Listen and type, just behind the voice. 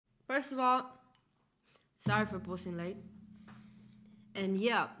First of all, sorry for posting late. And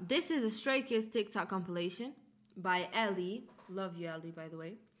yeah, this is a Stray Kids TikTok compilation by Ellie. Love you, Ellie, by the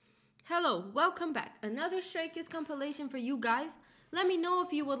way. Hello, welcome back. Another Stray Kids compilation for you guys. Let me know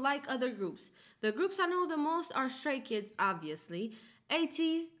if you would like other groups. The groups I know the most are Stray Kids, obviously.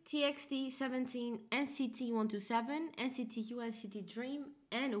 ATEEZ, TXT, 17, NCT 127, NCT U, NCT Dream,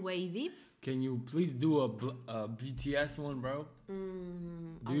 and Wavy. Can you please do a BTS one, bro?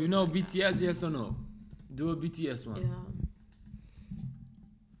 Do you know BTS, yes or no? Do a BTS one. Yeah.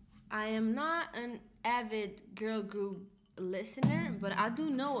 I am not an avid girl group listener, but I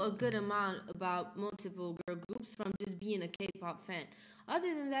do know a good amount about multiple girl groups from just being a K-pop fan.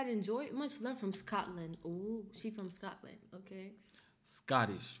 Other than that, enjoy. Much love from Scotland. Ooh, she from Scotland. Okay.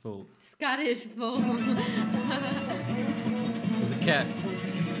 Scottish, fool. Scottish, fool. It's a cat.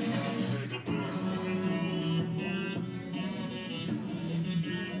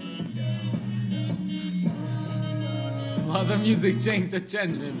 Well, the music changed,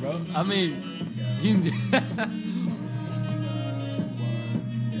 man, bro. I mean,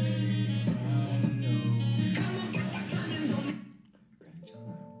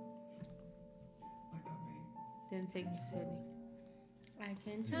 Didn't take him to Sydney. I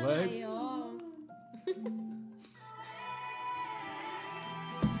can tell What? you all.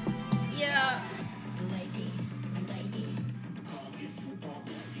 Yeah.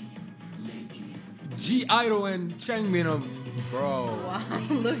 G Idol and Changmin of bro. Wow,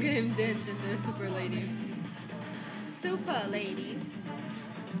 look at him dancing to the Super Lady. Super Ladies.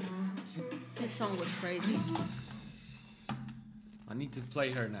 This song was crazy. I need to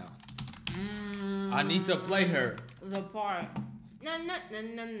play her now. I need to play her. The part. Na na na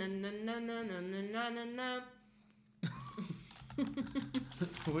na na na na na na na na na.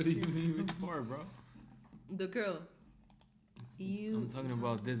 What do you mean with for, bro? The girl. I'm talking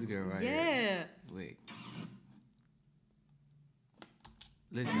about this girl right here. Yeah. Wait.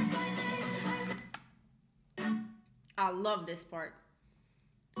 Listen. I love this part.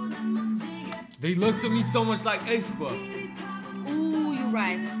 They look to me so much like aespa. Ooh, you're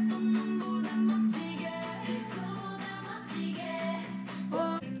right.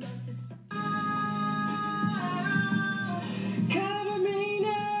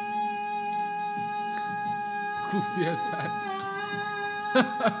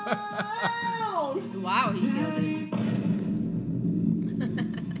 Wow, he killed it.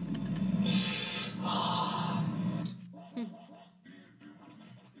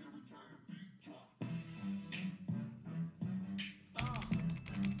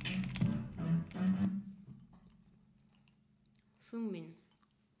 Sumin.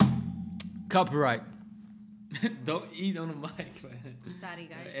 Copyright. Don't eat on the mic, man. Sorry,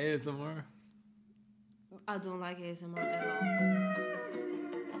 guys. ASMR. I don't like ASMR at all.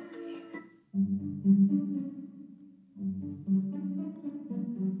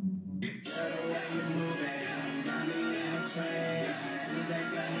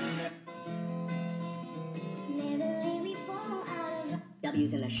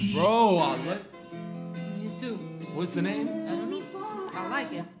 Bro, I like. You too. What's the name? I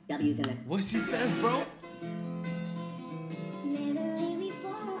like it. What she says, bro?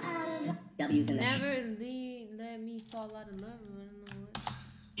 Never let me fall out of love.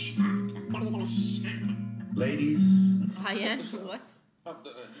 I don't know what. Ladies. Ryan, what?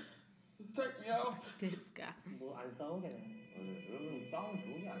 Take me out. This guy. 뭐 안 싸우겠네. 여러분 싸우면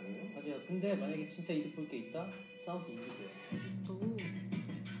좋은 게 아니에요? 맞아요. 근데 만약에 진짜 이득 볼 게 있다, 싸워서 이기세요. Ooh.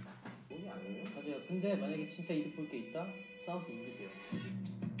 좋은 게 아니에요? 맞아요. 근데 만약에 진짜 이득 볼 게 있다, 싸워서 이기세요.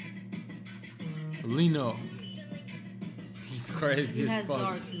 Lino. He's crazy He as has fuck.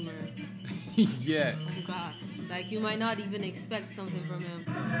 dark humor. Yeah. Oh God. Like you might not even expect something from him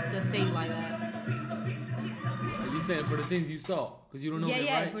to say like that. Are you saying for the things you saw? Because you don't know him,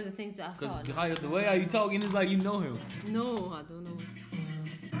 Yeah, right? for the things that I saw. Because the way how you talking is like you know him. No, I don't know.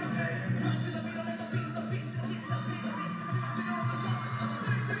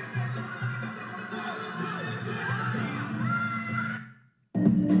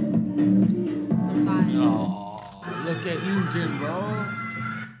 Survive. Oh, look at Hyunjin, bro.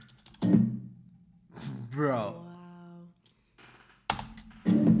 Bro. Wow.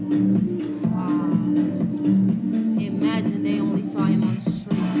 Wow. Imagine they only saw him on the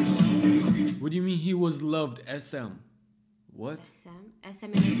street. What do you mean he was loved SM? What? SM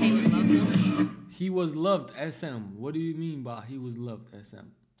Entertainment loved him. He was loved SM. What do you mean by he was loved SM?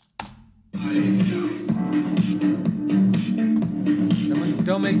 That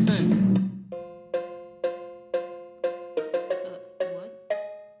don't make sense. What?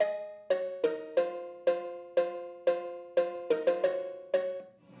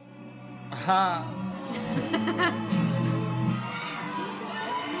 Ha.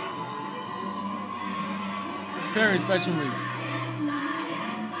 Paris Fashion Week.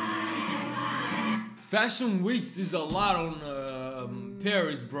 Fashion Weeks is a lot on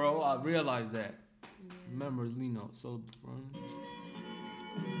Paris, bro. I realized that. Yeah. Remember Lino, so Limbo.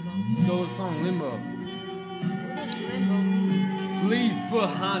 solo song Limbo. What does limbo mean? Please put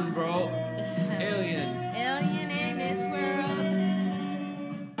Han, bro. Alien. Alien in this world.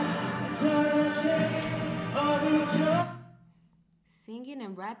 Singing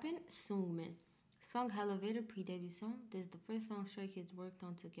and rapping, Sungmin. Song Elevator pre-debut song. This is the first song Stray Kids worked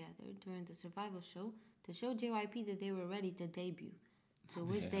on together during the Survival show to show JYP that they were ready to debut. To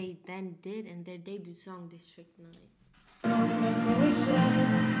which they then did in their debut song District 9.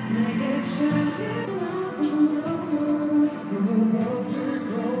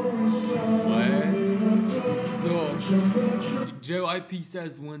 What? So JYP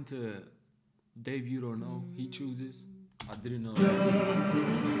says when to debut or no. He chooses. I didn't know that.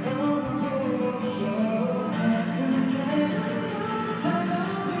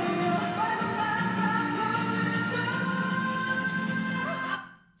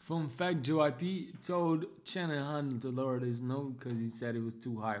 Fun fact, JYP told Chen and Han to lower this note because he said it was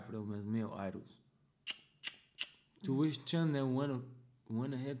too high for them as male idols. To which Chen then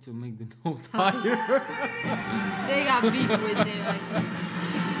went ahead to make the note higher. They got beef with JYP.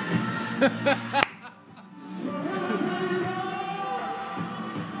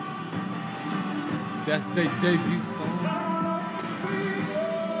 That's their debut song.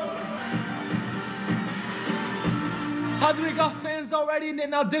 How do they got fans already and they're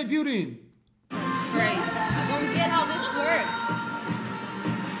now debuting? That's great. I don't get how this works.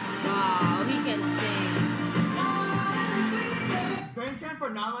 Wow, he can sing. Grand Chan for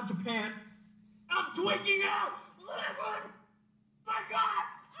Nylon Japan. I'm tweaking out! My God!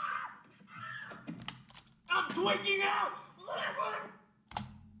 I'm tweaking out!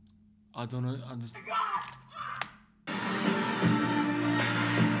 I don't understand.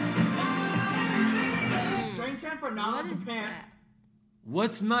 Grand Chan for What Nylon is Japan. that?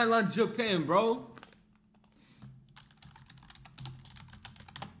 What's Nylon Japan, bro?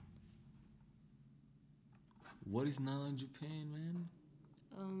 What is Nylon Japan, man?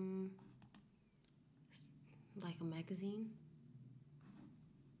 Like a magazine?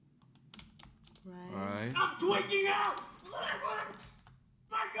 Right. Alright. I'm tweaking out!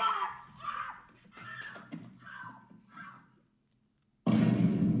 My God!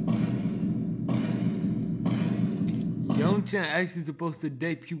 Youngchan actually supposed to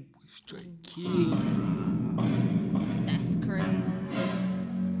debut with Stray Kids. That's crazy.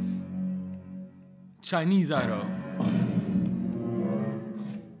 Chinese idol.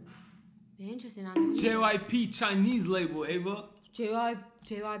 Interesting. I never knew. JYP Chinese label, Ava.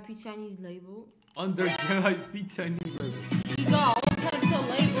 JYP Chinese label. Under JYP Chinese label. He got all types of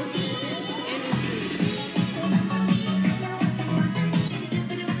labels in his industry.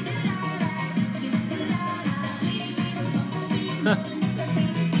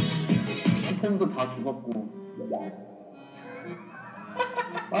 팬도 다 죽었고.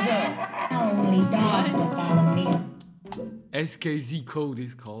 Only dogs will follow me. SKZ code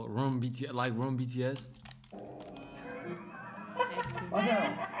is called Run BTS, like Run BTS.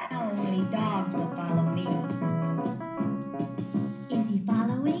 Only dogs will follow me. Is he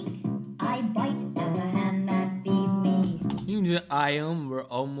following? I bite at the hand that feeds me. Hyunjin and IM were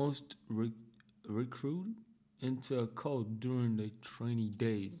almost recruited into a cult during the trainee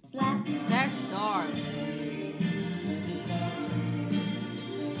days. Slap. That's dark.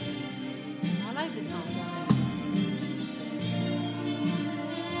 I like this song.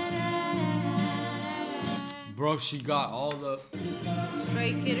 Bro, she got all the...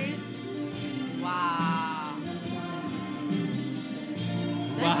 Stray Kidders. Wow.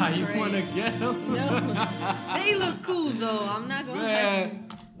 Wow, you great. wanna get them? No. They look cool though. I'm not gonna lie. Man,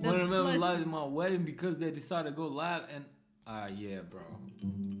 The one of them was plush- live at my wedding because they decided to go live and... yeah, bro.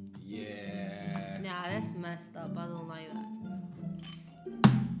 Yeah. Nah, that's messed up. I don't like that.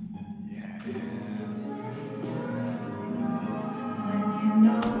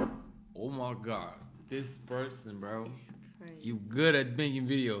 Oh my god. This person, bro. It's crazy. You good at making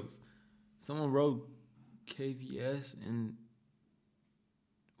videos. Someone wrote KVS and...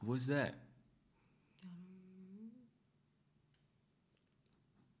 What's that?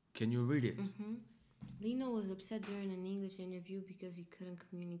 Can you read it? Lino was upset during an English interview because he couldn't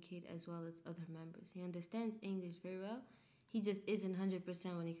communicate as well as other members. He understands English very well. He just isn't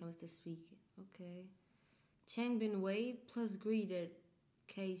 100% when it comes to speaking. Okay. Changbin waved plus greeted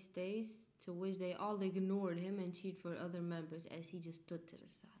K Stays, to which they all ignored him and cheered for other members as he just stood to the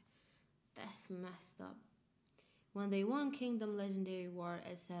side. That's messed up. When they won Kingdom Legendary War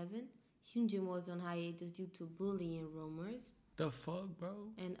at 7, Hyunjin was on hiatus due to bullying rumors, The fuck, bro?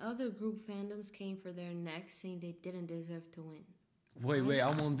 and other group fandoms came for their necks saying they didn't deserve to win. Wait,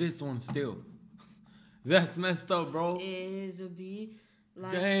 I'm on this one still. That's messed up, bro. It is a B.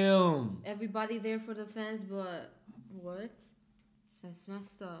 Like, Damn. everybody there for the fans, but what? That's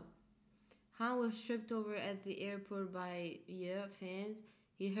messed up. Han was stripped over at the airport by fans.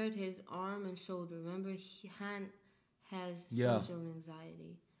 He hurt his arm and shoulder. Remember, Han has social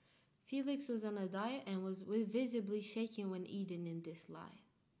anxiety. Felix was on a diet and was visibly shaking when eating in this live.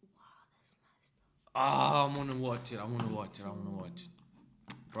 Wow, that's messed up. Ah, I wanna watch it.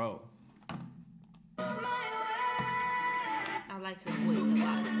 Bro. I like her voice a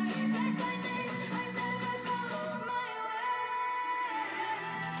lot.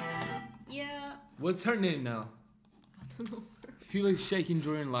 Yeah. What's her name now? I don't know. Felix shaking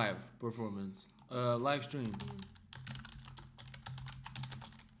during live performance. Live stream.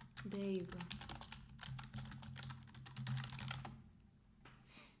 There you go.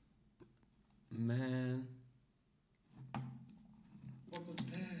 Man.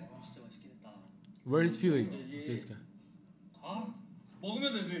 진짜 맛있긴 했다. Where is Felix? This guy. 가?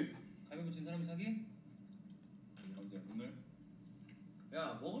 먹으면 되지. 가위바위보 진 사람이 사기? 언제? 오늘?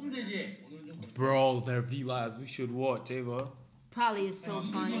 야, 먹으면 되지. 오늘 좀 Bro, their V-Lives. We should watch, Ava. Probably is so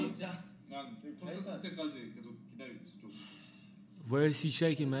funny. 먹자. 난 콘서트 때까지 계속 기다리고 있어. 좀. Where is he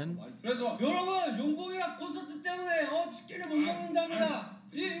shaking, man? 그래서 여러분, 용봉이가 콘서트 때문에 치킨을 못 먹는답니다.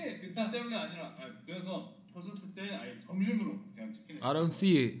 예. 그때 때문에 아니라 그래서 콘서트 때 아예 점심으로 그냥 치킨을 I don't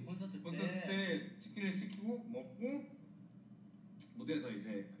see it. 콘서트 콘서트 때 치킨을 시키고 먹고 무대에서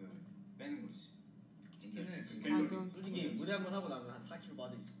이제 그 빼는 거지. 치킨을 I 갤러리. don't 솔직히 see. 무대 한번 하고 나면 한 4kg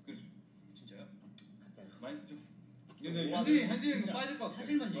빠져 있어. 그치. 진짜요? 가짜로. 많이 좀. 근데 현진이는 진짜 빠질 것 같아.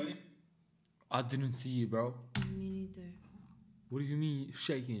 사실만 많이. 얘기해. I didn't see it, bro. Me neither. What do you mean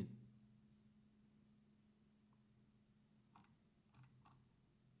shaking?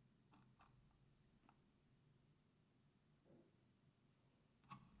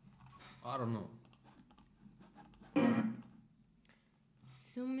 I don't know.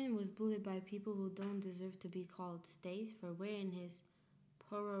 Sumin was bullied by people who don't deserve to be called Stace for wearing his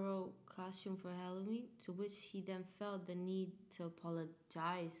Pororo costume for Halloween, to which he then felt the need to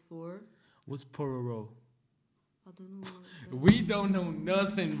apologize for. What's Pororo? I don't know what We don't know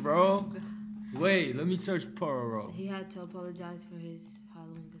nothing, bro. Wait, let me search Pororo. he had to apologize for his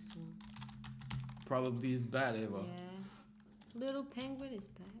Halloween costume. Probably is bad, Eva. Yeah. Little Penguin is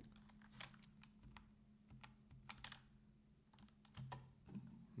bad.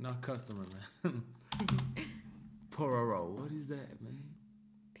 Not customer, man. Pororo, what is that, man?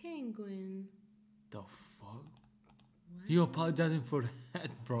 Penguin. The fuck? What? He apologizing for that,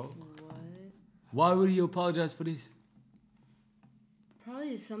 bro. What? Why would he apologize for this? Probably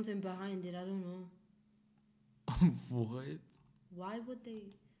there's something behind it. I don't know. What? Why would they?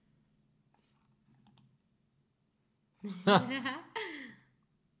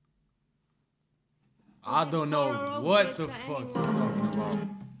 I don't know Pororo what waits the to fuck anyone. you're talking about.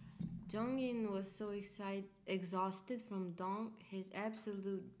 Jongin was so exhausted from Dong, his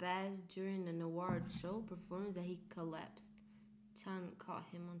absolute best during an award show performance, that he collapsed. Chan caught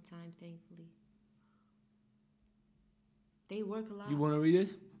him on time, thankfully. They work a lot. You want to read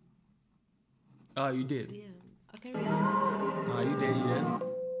this? Oh, you did. Yeah, I can read another. Oh, you did.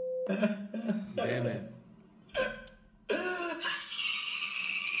 Damn it.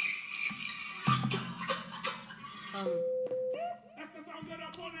 That's the sound of the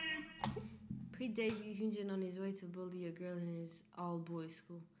police. Pre-debut Hyunjin on his way to bully a girl in his all-boys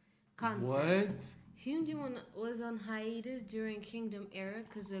school. Context. What? Hyunjin was on hiatus during Kingdom era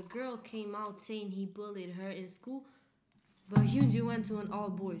because a girl came out saying he bullied her in school, but Hyunjin went to an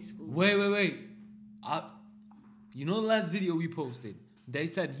all-boys school. Wait. You know the last video we posted? They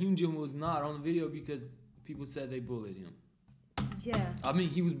said Hyunjin was not on the video because people said they bullied him. Yeah. I mean,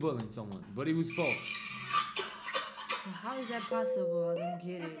 he was bullying someone, but it was false. But how is that possible? I don't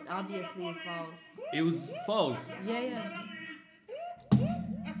get it. Obviously, it's false. It was false. Yeah. That's the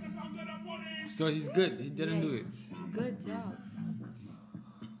sound of the police. So he's good. He didn't Yeah. do it. Good job.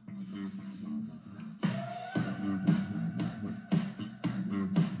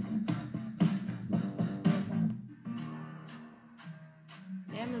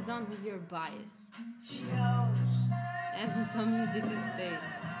 Amazon, who's your bias? Amazon Music is stay.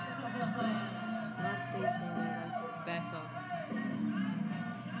 Not stays maybe, I said back up.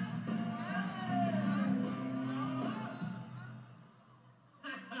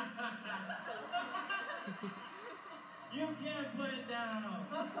 You can't put it down.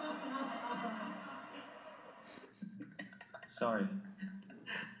 Sorry.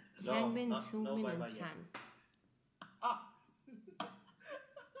 Changbin, no, Sungmin, bye and bye Chan.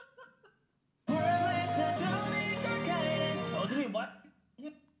 what?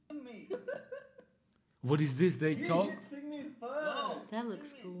 Hit me. What is this? They talk? Sing me first. That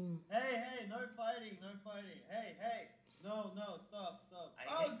looks cool. Hey, no fighting. Hey, no, stop. I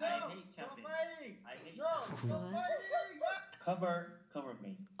Oh, hate- no, I hate stop champion. fighting. I hate No, What? stop fighting. Cover me.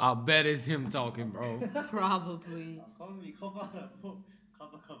 I bet it's him talking, bro. Probably. Cover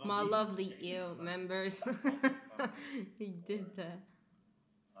My me. lovely ew members. He did that.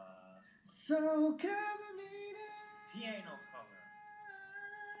 So cover me He ain't no cover.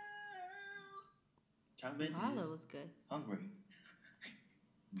 Changbin Wow, that is was good. hungry.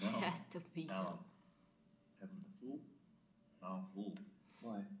 No. Has to be. Now, having the food? Now I'm full.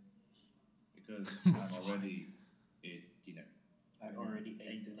 Why? Because I already ate dinner. I already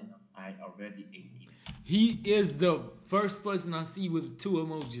ate dinner. I already ate dinner. He is the first person I see with 2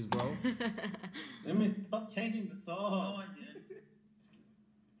 emojis, bro. Let me stop changing the No, song. I didn't.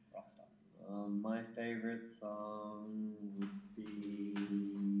 Rockstar. My favorite song would be.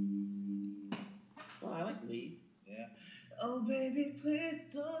 Oh, I like Leave. Yeah. Oh, baby, please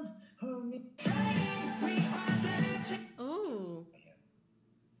don't hurt me. Oh,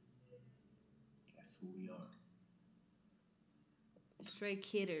 Guess who we are? Stray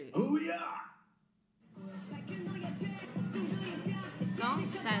Kidders. Who we are?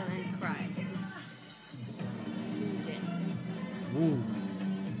 Song Silent Cry. Hyunjin. Woo.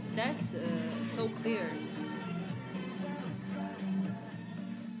 That's so clear.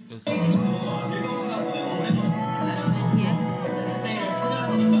 It's And he actually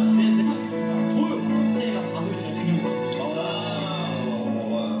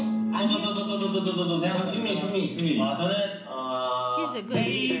he's a good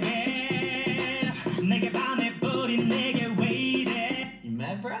leader. You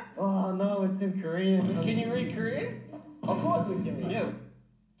mad, bro? Oh no, it's in Korean. Can you read Korean? Of course we can. Yeah.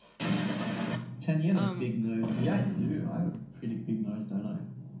 10 years Um, of big nose. Yeah, I do. I have a pretty big nose, don't I? Do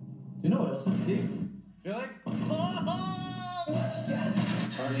you know what else is big? You're like,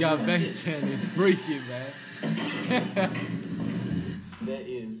 Got Chan is freaky, man. there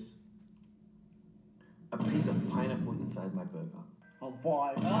is a piece of pineapple inside my burger. Oh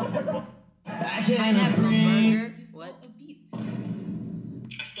boy. Pineapple burger. What? A beat. I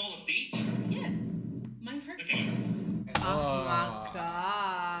stole a beat? Yes. Mine hurt. Oh my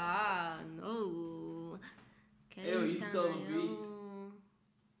god. No. Can Ew, you tell stole a my beat. own-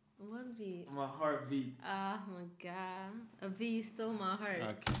 What beat? My heartbeat. Oh my god. A bee stole my heart.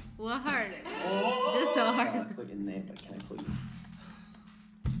 Okay. What heart? Just the heart. I put your name, but can I call you?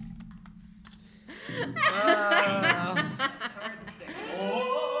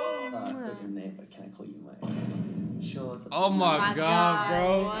 I put your name, but can I call you mine? Sure. It's up to Oh you. my god,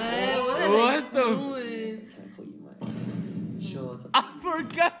 bro. What are What they the- doing? Can I call you mine? Sure. It's up I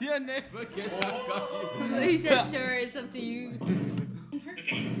forgot your name again. He said sure, it's up to you.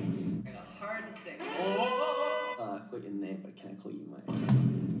 hard to say. I forgot your name, but can I call you mine?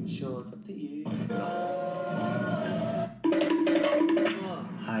 Sure. It's up to you.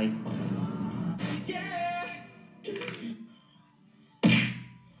 Hi.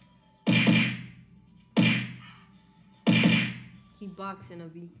 He boxing a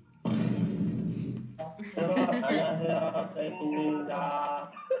bee.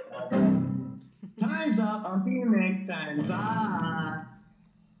 Time's up. I'll see you next time. Bye.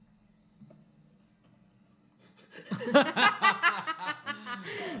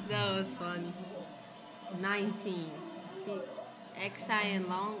 That was funny. 19. XI and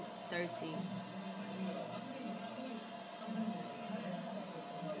long, 13.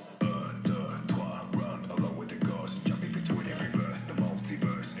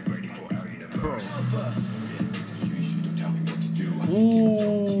 Bro.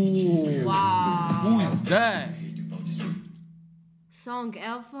 Ooh. Wow. Who's that? Song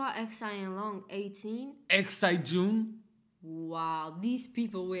Alpha, XI and long, 18. Excite June? Wow, these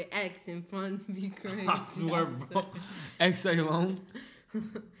people with X in front be crazy. I swear, bro. Excite Long?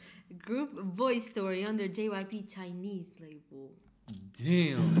 Group Voice Story under JYP Chinese label.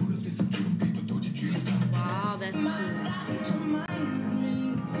 Damn. Wow, that's cool.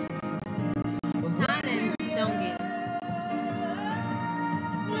 Tan and Jongin.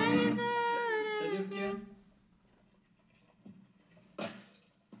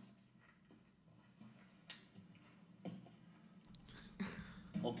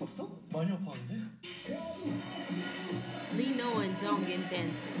 엎었어? 많이 엎었는데? Lino and Jongin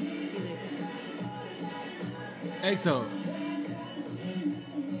dancing. He looks good. EXO.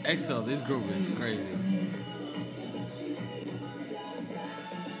 EXO, this group is crazy.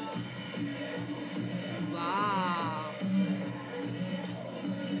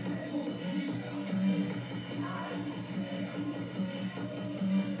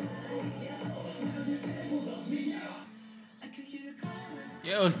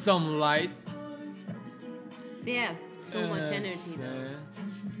 It was some light. They have so much energy though.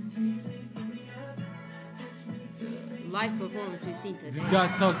 Live performance we've seen today. This guy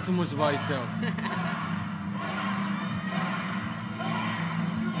talks too much about himself.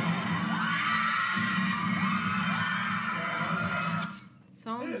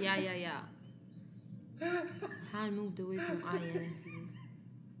 Song? Yeah. Hand moved away from INFs.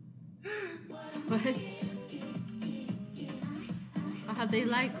 What? They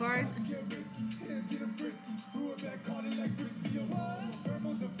like art?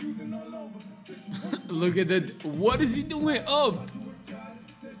 Look at that. What is he doing up?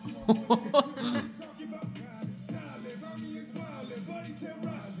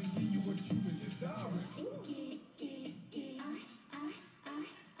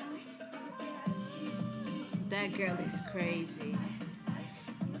 That girl is crazy.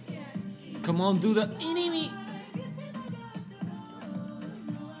 Come on, do the enemy.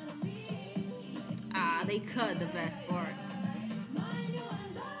 They cut the best part.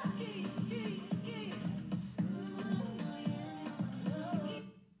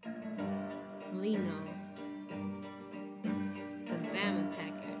 Lino, the BAM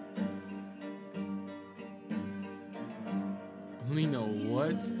attacker. Lino,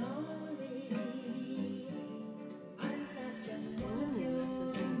 what?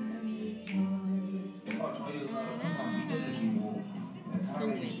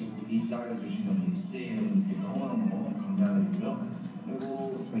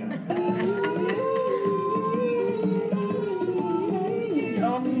 Ooh, that's a good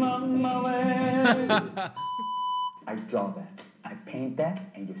I draw that, I paint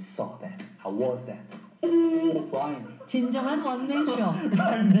that, and you saw that. How was that? 오, fine. 진정한 원맨쇼.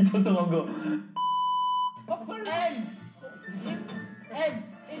 난 미쳤던 거.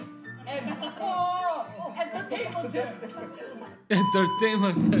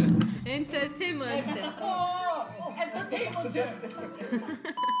 Entertainment. entertainment.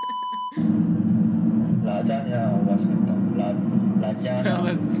 라자냐 맛있겠다. 라자냐.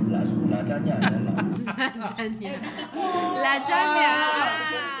 라자냐 아니야. 라자냐. 라자냐.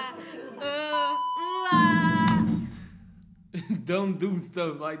 Don't do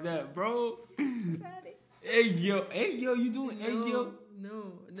stuff like that, bro. Hey yo, you doing egg yo?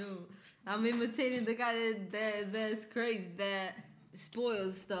 No. I'm imitating the guy that's crazy, that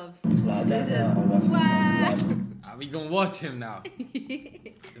spoils stuff. 라자냐 We gonna watch him now.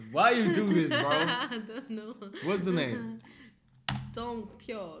 Why you do this, bro? I don't know. What's the name?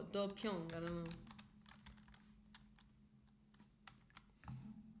 Dongpyo, Dopyong, I don't know.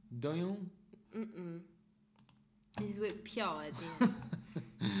 Doyoung? He's with Pyo at the end.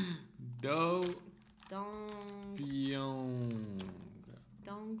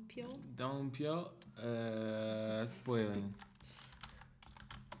 Dongpyo. Dongpyo? Spoiling.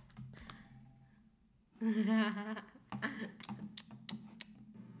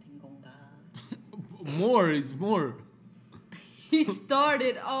 More is more. He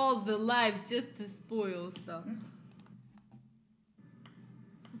started all the life just to spoil stuff.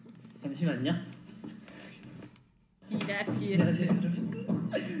 잠시만요. He happy. 안녕하세요 여러분.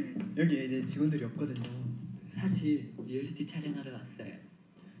 여기 이제 직원들이 없거든요. 사실 리얼리티 촬영하러 왔어요.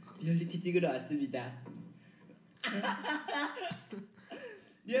 리얼리티 찍으러 왔습니다.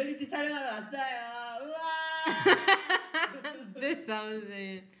 리얼리티 촬영하러 왔어요. 우와. This sounds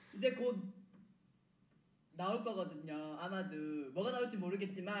it. 이제 곧 나올 거거든요. 아마도 뭐가 나올지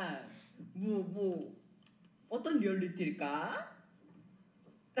모르겠지만 뭐 어떤 리얼리티일까?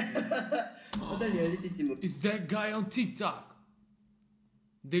 어떤 리얼리티인지 뭐. Is that guy on TikTok?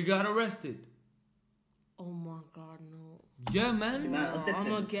 They got arrested. Oh my god, no. Yeah, man. I'm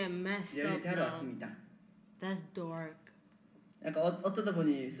gonna get messed up 리얼리티 하러 now. 왔습니다. That's dark. 약간 어쩌다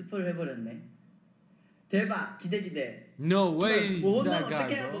보니 스포를 해버렸네. 대박 기대. No way. 뭐 That 혼나면 guy,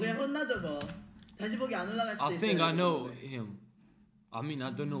 어떡해? 뭐 bro. 그냥 혼나죠 뭐. 다시 보기 안 올라갈 수도 I 있어요. think I know him. I mean, I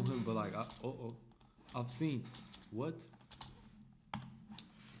don't know him, but like, I've seen. What?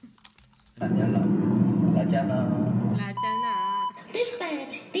 라자나. 라자나.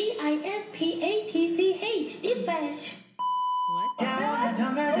 Dispatch. DISPATCH. Dispatch. What? That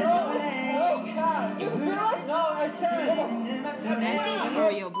thing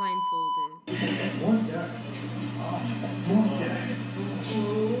for your blindfolded.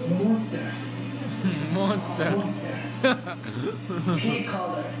 Monster. Pink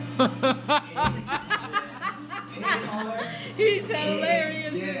color. He's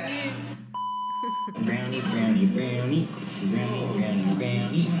hilarious. Brownie.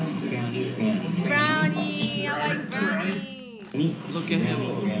 Brownie. I like brownie. Look Look at him.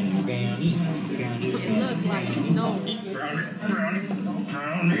 It looked like snow.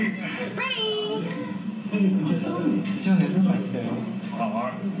 시원해서 맛있어요.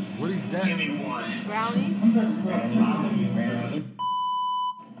 What is that? Brownies?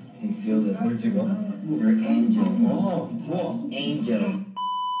 Hey, feel it. Where'd you go? You're an angel. Oh, angel.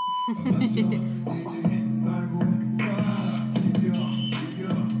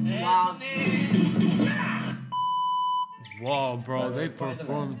 Wow. Wow, bro, they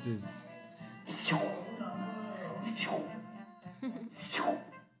performances.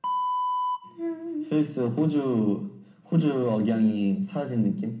 펠릭스 호주 억양이 사라진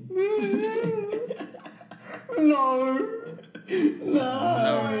느낌?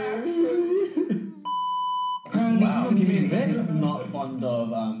 Apparently, he's not fond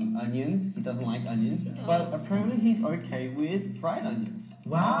of onions. He doesn't like onions. But apparently, he's okay with fried onions.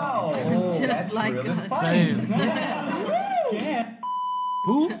 Wow. Just like us. Same.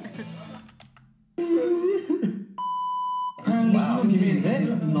 Who? Wow,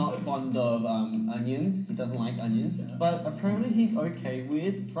 he's not fond of onions. He doesn't like onions. But apparently, he's okay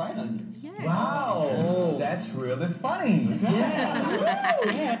with fried onions. Yes. Wow. That's really funny.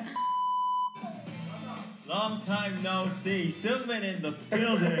 Yeah. Long time no see. Silverman in the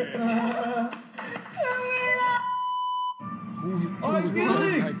building. Who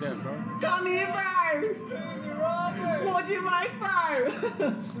Felix! like that, bro? Come here, bro. What do you like, bro?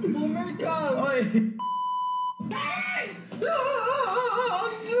 Oh my God. Oi.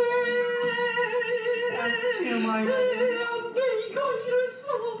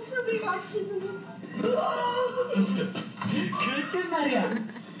 그럴 말이야.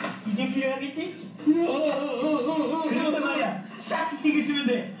 이게 필요하겠지? 그럴 말이야. 싹 튀기시면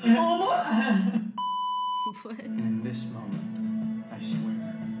돼. 어머. What? In this moment, I swear,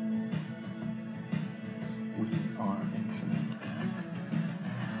 we are infinite.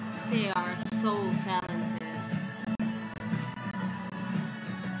 They are so talented.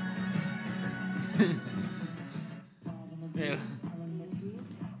 Yeah.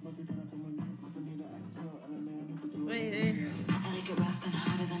 Wait.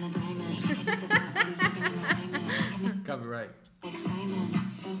 Copyright.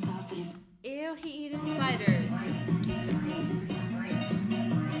 Ew, he eating spiders.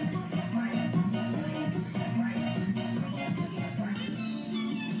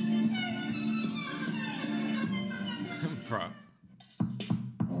 Bro.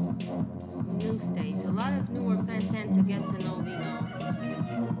 New states. A lot of newer fans tend to get to know Lino.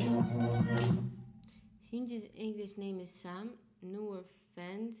 Hinge's English name is Sam. Newer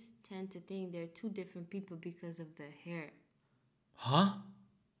fans tend to think they're two different people because of the hair. Huh?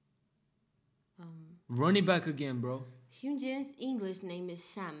 Run it back again, bro. Hyunjin's English name is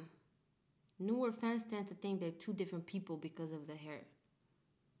Sam. Newer fans tend to think they're two different people because of the hair.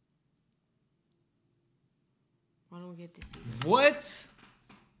 I don't get this either. What?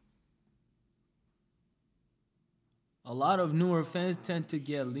 A lot of newer fans tend to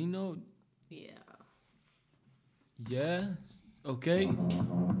get Lino. Yeah. Yeah. Okay.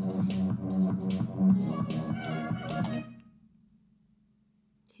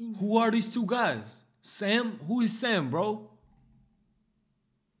 Who are these two guys? Sam? Who is Sam, bro?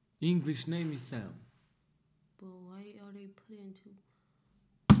 English name is Sam. But why are they put into...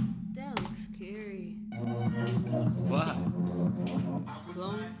 That looks scary. Why?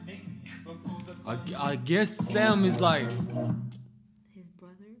 Clone? I guess Sam is like... His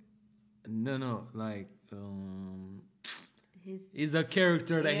brother? No, like... His... He's a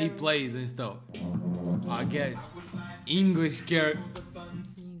character that he plays and stuff. I guess. English character.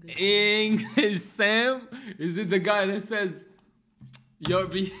 English Sam? Is it the guy that says your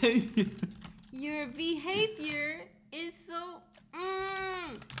behavior? Your behavior is so...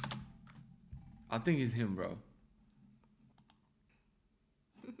 I think it's him, bro.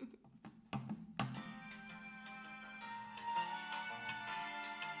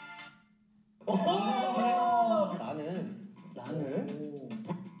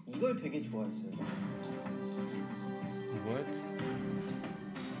 나는 이걸 되게 좋아했어요. What?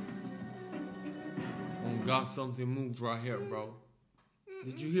 Oh God, something moved right here, bro.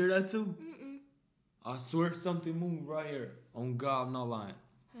 Did you hear that too? I swear something moved right here. On God, I'm not lying.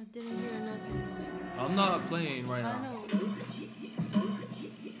 I didn't hear nothing. I'm not playing right I now.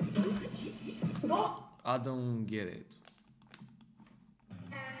 know. I don't get it.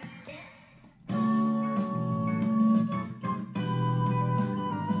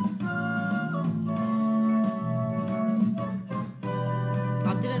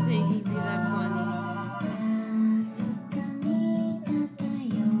 I didn't think he'd be that funny.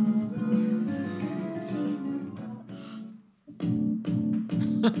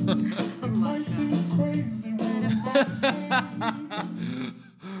 Oh my god.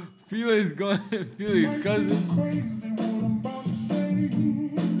 Felix going, Felix cousins.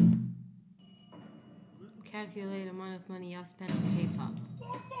 Calculate amount of money y'all spend on K-pop.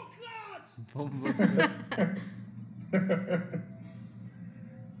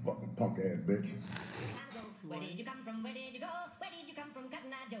 Fucking punk ass bitch. Where did you come from? Where did you go? Where did you come from,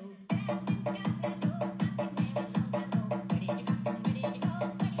 Cotton Eye Joe? Where did you come from? Where did you go?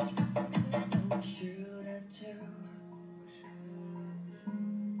 Where did you come from, Cotton Eye Joe? Should I tell?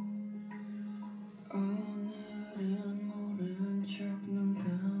 오늘은 모른 척 눈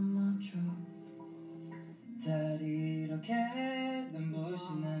감아줘. 달 이렇게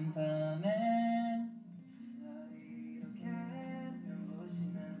눈부시는 밤에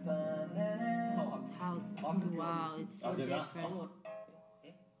How, wow, it's so different.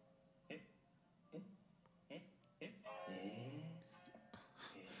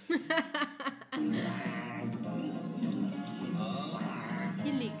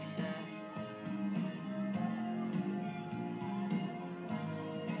 Felix.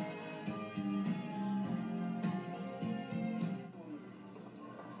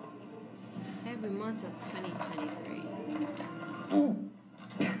 Every month of 2023.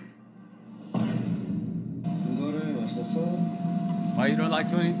 이거를 마셔서 Why you don't like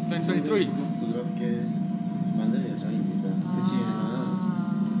 2023? 부드럽게 만든 여자입니다.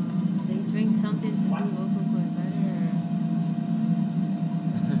 They drink something to do vocal cords better.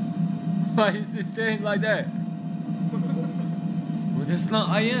 Why is it saying like that? Well, that's not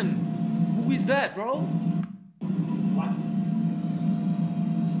Ian. Who is that, bro?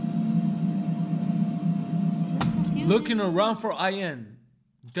 That's confusing. Looking around for Ian.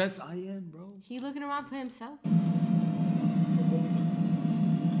 That's Ian, bro. He looking around for himself.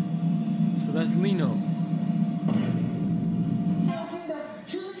 So that's Lino.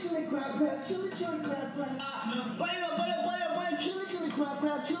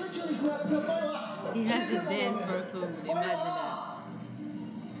 He has to dance for food. Imagine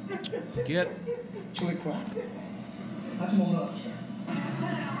that. Get. Chili crab. 같이 먹으러 갑시다.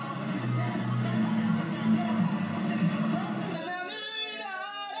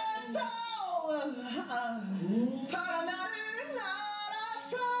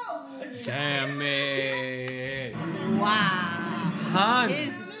 Damn it. Wow. Han.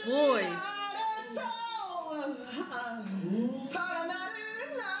 His voice.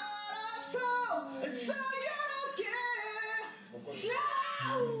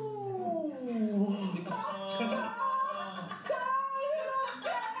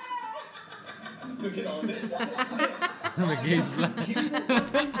 이렇게 나오네. The gays laugh.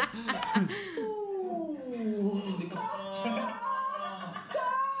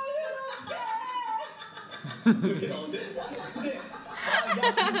 이렇게 나오네. 그래. 야,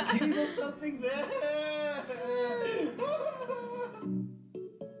 give me something there.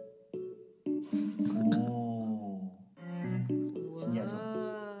 오. 신기하죠?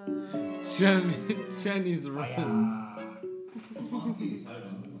 Chinese room.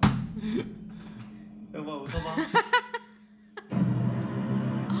 여봐 웃어봐.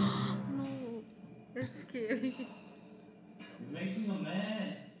 No. That's scary. Making a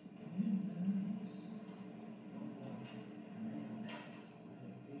mess.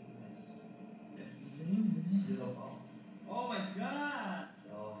 Oh my god.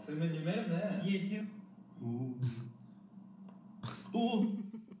 야, 쓰면 you made a mess. Yeah, too.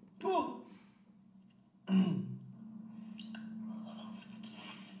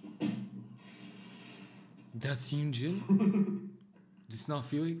 That's Hyunjin. It's not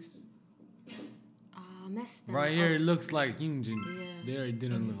Felix. Messed them Right here, it up. looks like Hyunjin. Yeah. There, it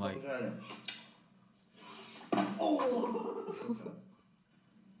didn't look like.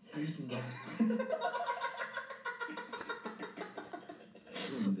 알겠습니다.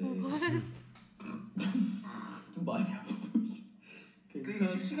 What? 좀 많이 아파 보이시.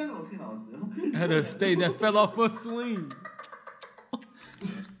 그 시간은 어떻게 나왔어요? Had a state that fell off a swing.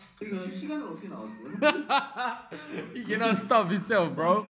 그 시간은 어떻게 나왔어요? He cannot stop himself, bro.